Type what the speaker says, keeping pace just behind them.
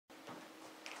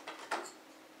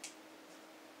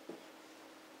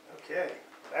Okay,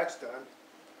 that's done.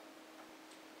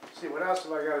 Let's see, what else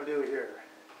have I got to do here?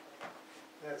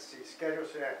 Let's see, schedule,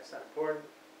 yeah, it's not important.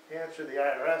 Answer the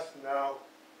IRS, no.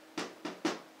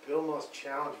 Bill Most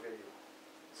Challenge video.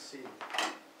 Let's see.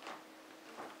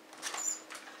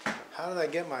 How did I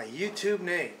get my YouTube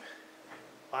name?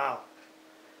 Wow.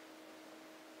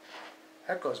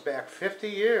 That goes back 50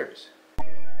 years.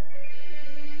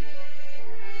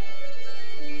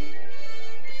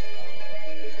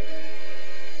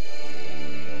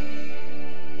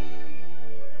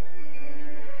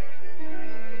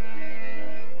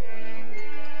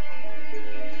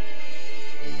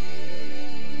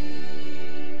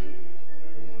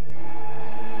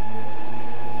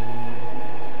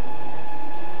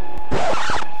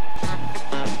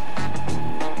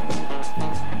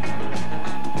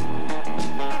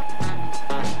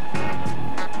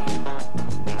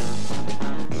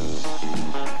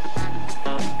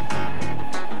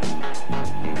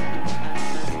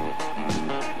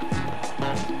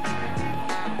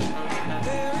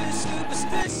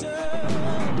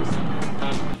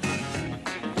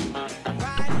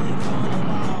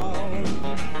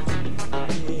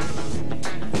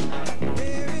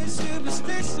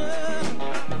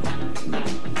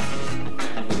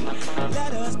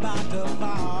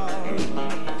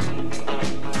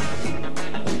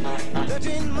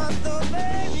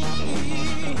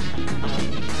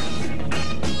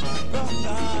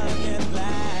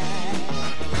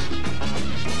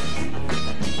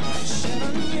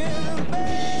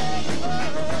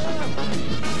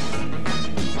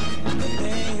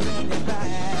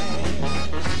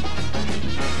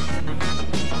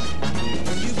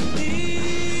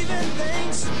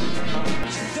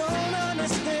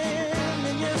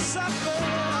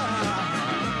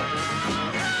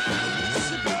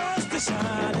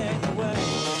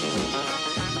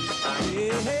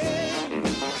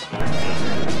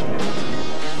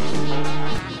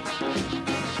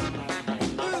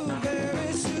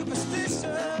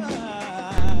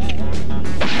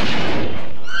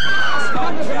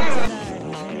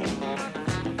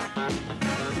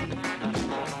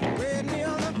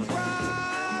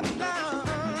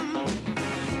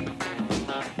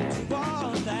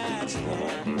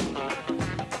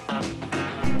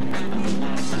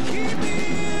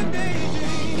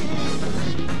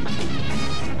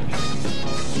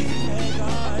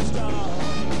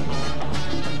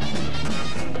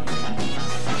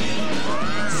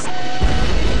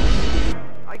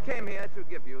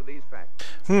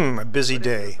 A busy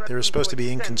day. They were supposed to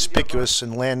be inconspicuous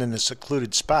and land in a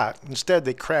secluded spot. Instead,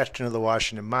 they crashed into the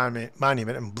Washington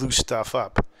Monument and blew stuff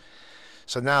up.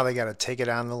 So now they got to take it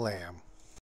on the lam.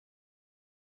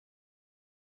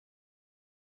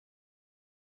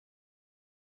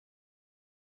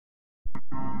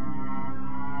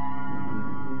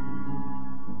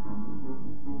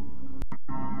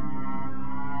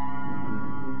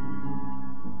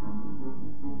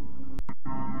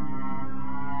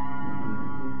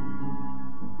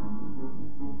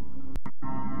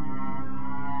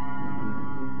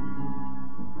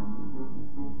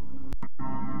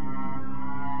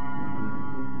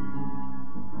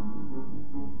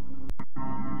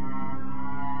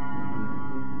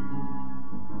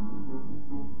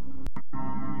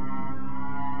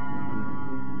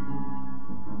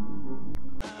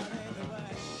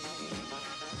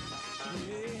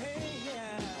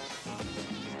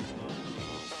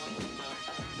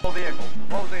 Vehicle,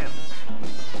 close in.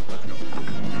 Let's go.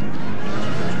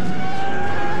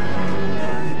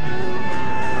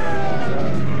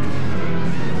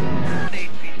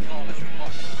 8 feet tall, Mr.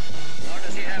 Walker. Nor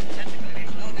does he have tentacles.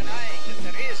 There's no denying that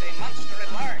there is a monster at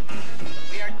large.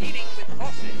 We are dealing with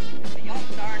forces beyond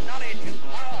our knowledge and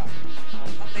power.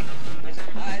 The public is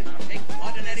advised to take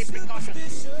ordinary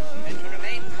precautions and to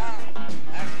remain calm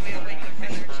as we await the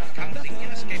fissures of something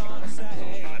inescapable.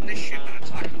 On this ship and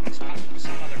its occupants come from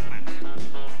some other planet.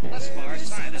 Thus far,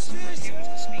 scientists refuse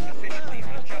to speak officially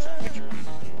on just which planet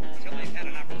until they've had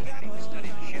an opportunity to study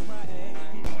the ship.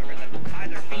 However, that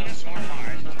either Venus or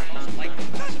Mars is the most likely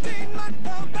possibility.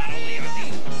 Not only are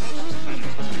these the closest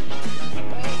planets, but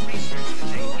all research to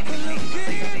date indicates that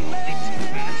they are the only two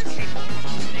planets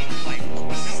capable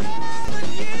of sustaining life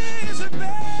as we know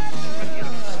it. But yet,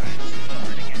 science is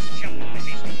hard against jumping the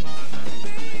hasty.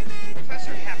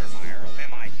 Professor Habermeyer of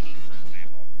MIT, for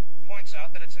example, points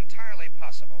out that it's entirely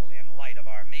possible, in light of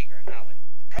our meager knowledge.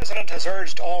 The President has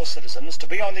urged all citizens to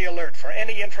be on the alert for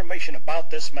any information about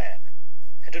this man,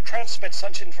 and to transmit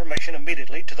such information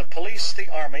immediately to the police, the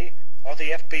Army, or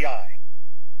the FBI.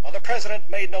 While the President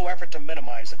made no effort to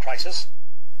minimize the crisis,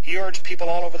 he urged people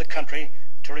all over the country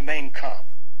to remain calm.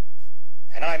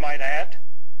 And I might add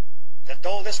that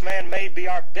though this man may be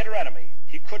our bitter enemy,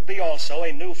 he could be also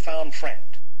a newfound friend.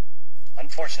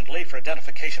 Unfortunately, for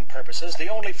identification purposes, the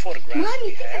only photographs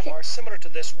we have are similar to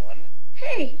this one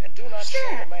and do not show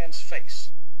the man's face.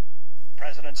 The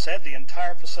President said the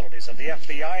entire facilities of the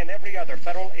FBI and every other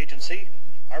federal agency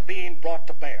are being brought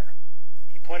to bear.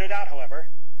 He pointed out, however,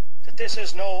 that this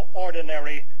is no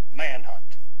ordinary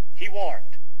manhunt. He warned,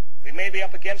 we may be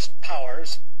up against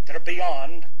powers that are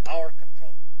beyond our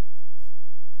control.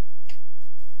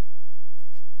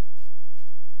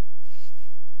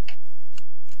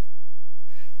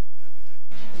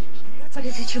 What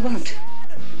is it you want?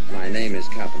 My name is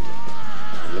Carpenter.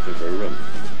 I'm looking for a room.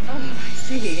 Oh, I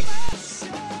see.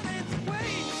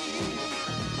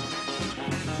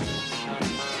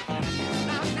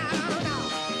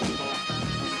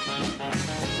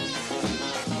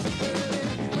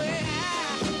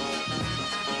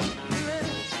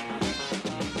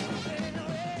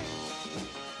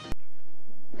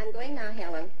 I'm going now,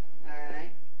 Helen. All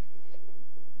right.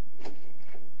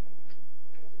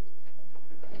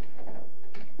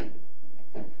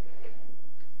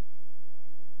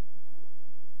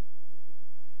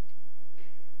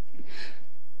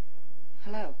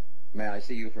 Hello. May I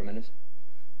see you for a minute?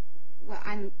 Well,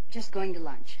 I'm just going to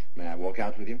lunch. May I walk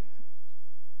out with you?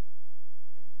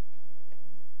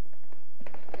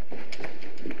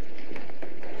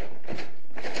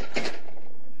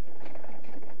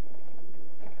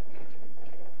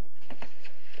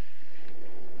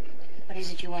 What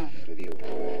is it you want? With you.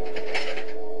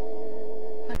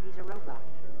 He's a robot.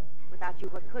 Without you,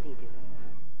 what could he do?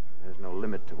 There's no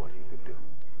limit to what he could do.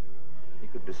 He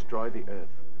could destroy the Earth.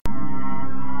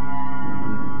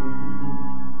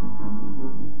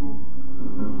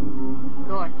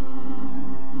 Gord.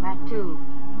 Latu.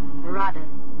 Barada.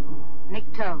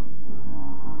 Nikto.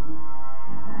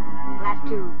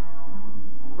 Latu.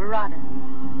 Barada.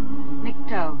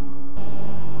 Nikto.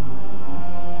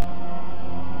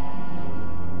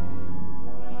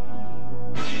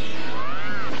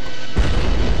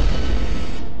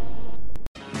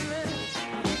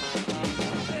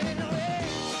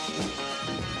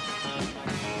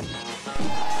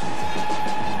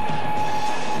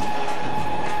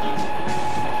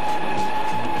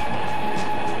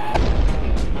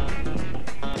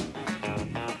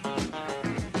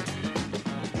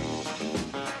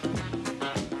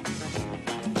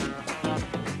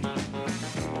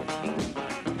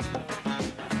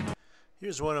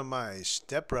 Here's one of my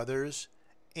stepbrothers,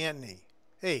 Ant-ny.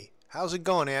 Hey, how's it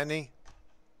going, Ant-ny?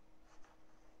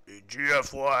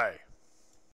 GFY.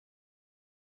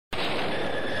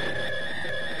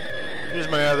 Here's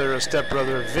my other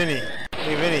stepbrother, Vinny.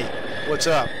 Hey, Vinny, what's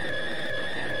up?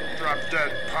 Drop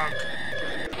dead, punk.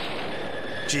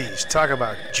 Jeez, talk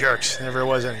about jerks. Never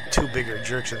was any two bigger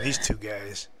jerks than these two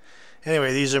guys.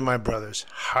 Anyway, these are my brothers.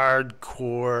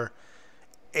 Hardcore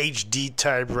HD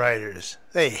type riders.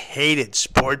 They hated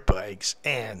sport bikes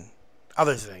and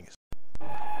other things.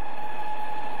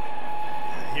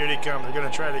 Here they come. They're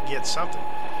gonna try to get something.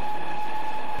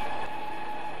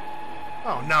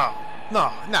 Oh no,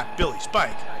 no, not Billy's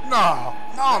bike. No,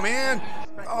 no, man.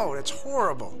 Oh, that's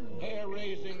horrible.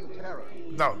 Hair-raising terror.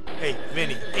 No, hey,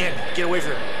 Vinny, Andy, get away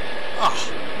from there.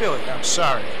 Oh, Billy, I'm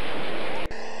sorry.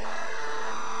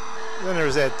 Then there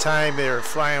was that time they were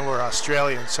flying over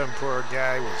Australia and some poor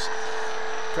guy was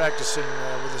practicing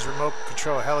with his remote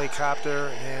control helicopter,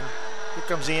 and here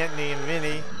comes Ant-ny and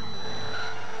Vinny.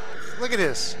 Look at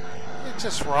this. It's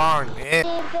just wrong, man.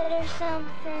 Stupid or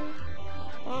something.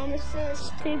 I'm so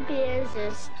stupid as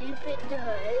a stupid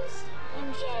does.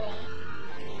 I'm Jenny.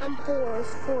 I'm four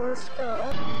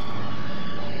stuff.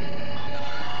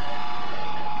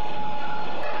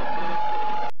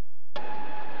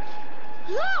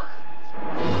 Look!